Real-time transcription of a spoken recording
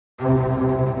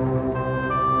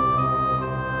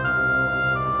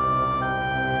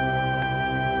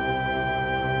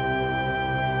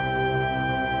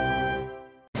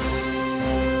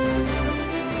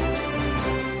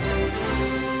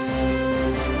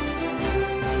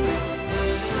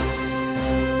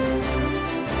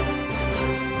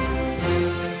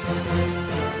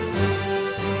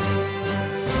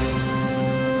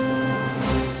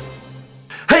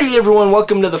Hey everyone,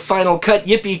 welcome to the Final Cut.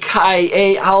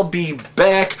 Yippee-ki-yay, I'll be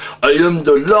back. I am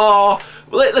the law.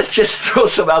 Let's just throw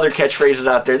some other catchphrases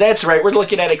out there. That's right, we're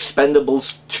looking at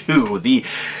Expendables 2, the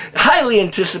highly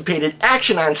anticipated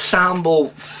action ensemble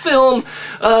film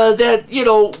that, you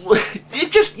know,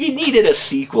 you needed a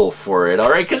sequel for it,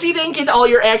 alright? Because you didn't get all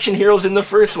your action heroes in the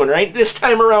first one, right? This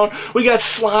time around, we got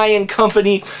Sly and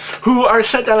company who are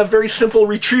sent on a very simple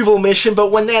retrieval mission, but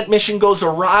when that mission goes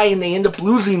awry and they end up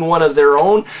losing one of their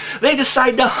own, they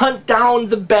decide to hunt down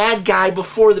the bad guy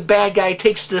before the bad guy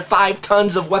takes the 5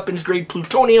 tons of weapons-grade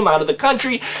plutonium out of the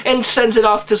country and sends it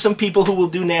off to some people who will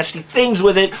do nasty things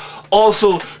with it,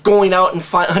 also going out and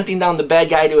hunting down the bad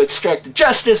guy to extract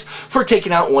justice for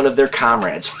taking out one of their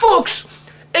comrades. Folks,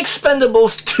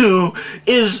 Expendables 2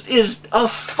 is a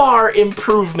far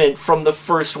improvement from the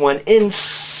first one in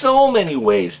so many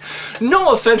ways.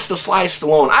 No offense to Sly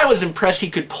Stallone, I was impressed he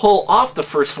could pull off the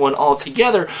first one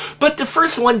altogether, but the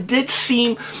first one did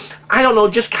seem, I don't know,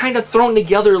 just kind of thrown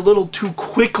together a little too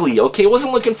quickly, okay? It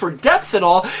wasn't looking for depth at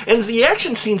all, and the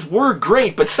action scenes were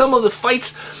great, but some of the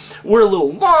fights were a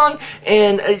little long,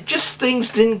 and just things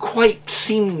didn't quite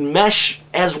seem to mesh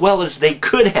as well as they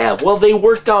could have. Well, they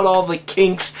worked out all the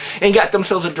kinks and got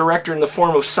themselves a director in the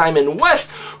form of Simon West,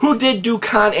 who did do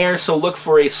Con Air, so look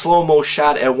for a slow-mo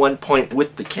shot at one point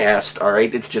with the cast,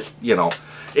 alright? It's just, you know,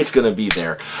 it's gonna be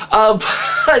there.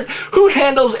 But who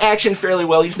handles action fairly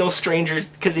well. He's no stranger,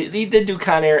 because he did do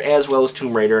Con Air as well as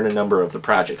Tomb Raider and a number of the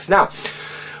projects. Now,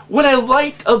 what I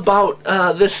liked about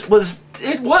this was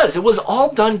it was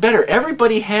all done better.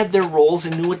 Everybody had their roles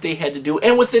and knew what they had to do.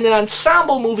 And within an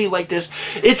ensemble movie like this,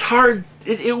 it's hard.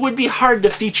 It would be hard to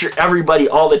feature everybody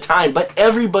all the time, but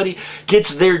everybody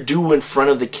gets their due in front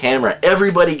of the camera.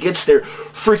 Everybody gets their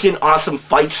freaking awesome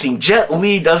fight scene. Jet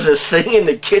Li does this thing in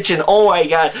the kitchen. Oh my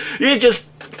God.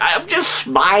 I'm just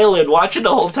smiling watching the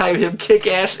whole time him kick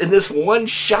ass in this one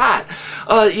shot.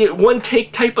 One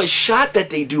take type of shot that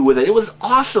they do with it. It was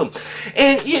awesome.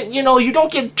 And you know, you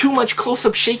don't get too much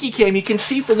close-up shaky cam. You can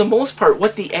see for the most part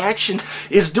what the action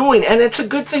is doing. And it's a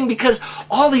good thing because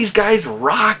all these guys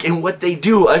rock in what they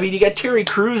do. I mean, you got Terry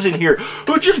Crews in here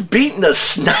who's just beating the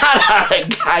snot out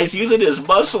of guys using his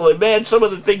muscle. And man, some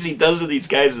of the things he does to these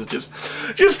guys is just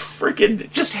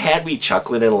freaking, just had me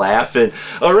chuckling and laughing.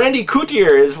 Randy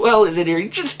Couture as well is in here. He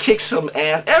just kicks some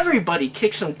ass. Everybody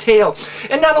kicks some tail.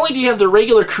 And not only do you have the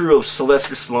regular crew of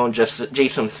Sylvester Stallone,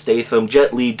 Jason Statham,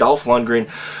 Jet Li, Dolph Lundgren,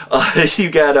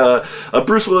 you got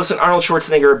Bruce Willis and Arnold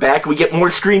Schwarzenegger are back. We get more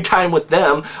screen time with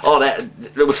them. Oh,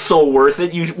 it was so worth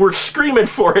it. You were screaming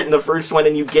for it in the first one,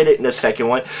 and you get it in the second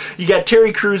one. You got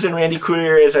Terry Crews and Randy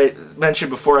Couture, as I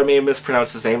mentioned before. I may have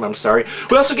mispronounced his name. I'm sorry.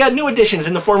 We also got new additions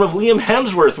in the form of Liam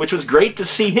Hemsworth, which was great to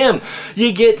see him.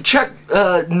 You get Chuck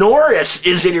Norris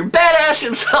is in here. Badass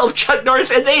himself, Chuck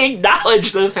Norris, and they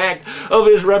acknowledge the fact of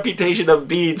his reputation of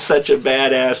being such a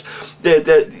badass.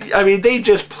 I mean, they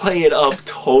just play it up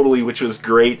totally, which was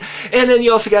great. And then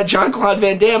you also got Jean-Claude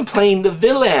Van Damme playing the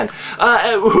villain,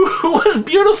 who was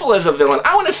beautiful as a villain.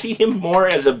 I want to see him more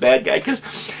as a bad guy, because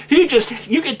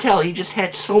you could tell he just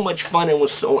had so much fun and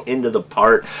was so into the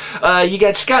part. You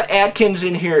got Scott Adkins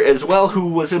in here as well,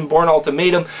 who was in Bourne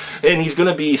Ultimatum, and he's going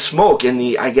to be Smoke in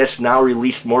the, I guess, now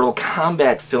released Mortal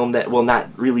Kombat film that, well, not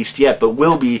released yet, but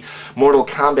will be Mortal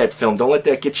Kombat film. Don't let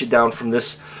that get you down from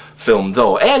this film,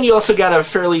 though. And you also got a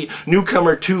fairly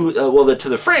newcomer to, to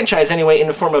the franchise anyway, in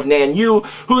the form of Nan Yu,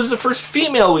 who is the first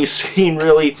female we've seen,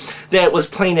 really, that was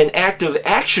playing an active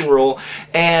action role,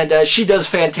 and she does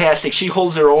fantastic. She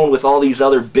holds her own with all these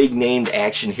other big-named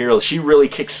action heroes. She really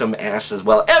kicks some ass as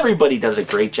well. Everybody does a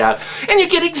great job, and you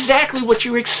get exactly what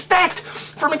you expect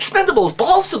from Expendables.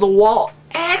 Balls to the wall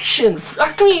action.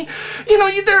 I mean, you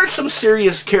know, there are some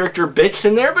serious character bits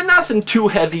in there, but nothing too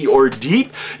heavy or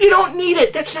deep. You don't need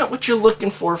it. That's not what you're looking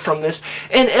for from this.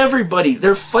 And everybody,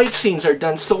 their fight scenes are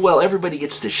done so well. Everybody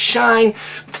gets to shine.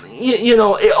 You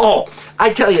know,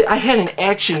 I tell you, I had an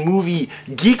action movie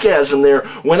geekasm there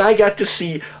when I got to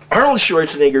see Arnold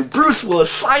Schwarzenegger, Bruce Willis,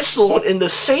 Sly Stallone in the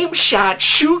same shot,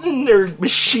 shooting their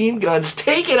machine guns,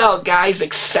 taking out guys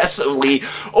excessively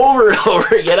over and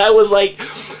over again. I was like,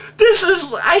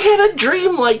 I had a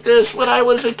dream like this when I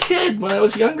was a kid, when I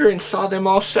was younger, and saw them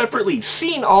all separately.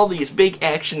 Seeing all these big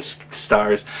action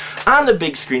stars on the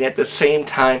big screen at the same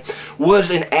time was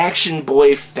an action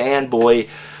boy, fanboy,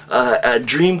 a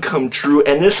dream come true,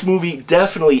 and this movie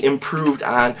definitely improved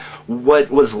on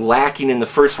what was lacking in the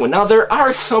first one. Now, there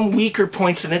are some weaker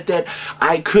points in it that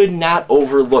I could not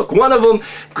overlook. One of them,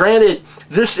 granted,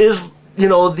 this is you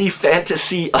know, the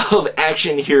fantasy of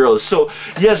action heroes. So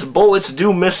yes, bullets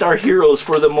do miss our heroes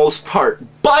for the most part,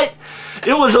 but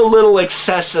it was a little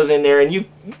excessive in there, and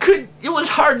it was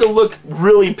hard to look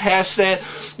really past that,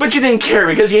 but you didn't care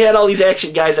because you had all these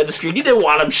action guys on the screen. You didn't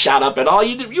want them shot up at all.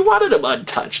 You wanted them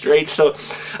untouched, right? So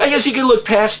I guess you could look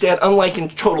past that, unlike in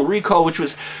Total Recall, which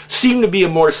seemed to be a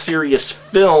more serious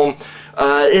film.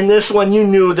 In this one, you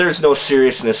knew there's no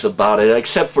seriousness about it,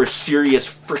 except for serious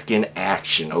freaking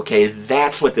action, okay?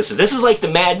 That's what this is. This is like the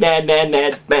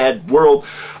mad world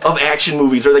of action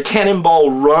movies, or the Cannonball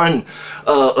Run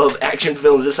of action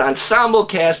films. This ensemble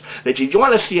cast that you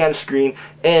want to see on screen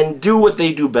and do what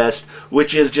they do best,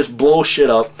 which is just blow shit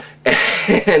up,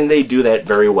 and they do that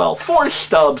very well. 4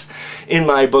 stubs in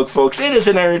my book, folks. It is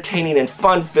an entertaining and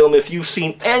fun film. If you've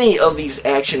seen any of these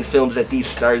action films that these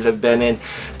stars have been in,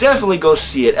 definitely go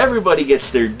see it. Everybody gets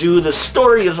their due. The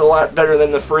story is a lot better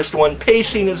than the first one,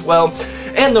 pacing as well,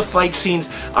 and the fight scenes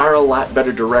are a lot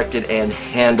better directed and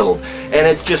handled. And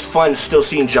it's just fun still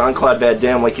seeing Jean-Claude Van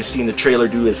Damme, like you see in the trailer,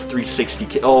 do his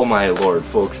 360 oh my lord,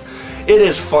 folks. It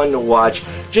is fun to watch.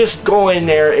 Just go in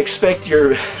there, expect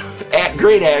your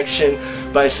great action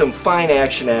by some fine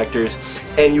action actors,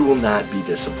 and you will not be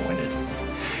disappointed.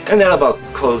 And that'll about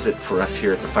close it for us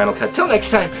here at The Final Cut. Till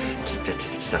next time,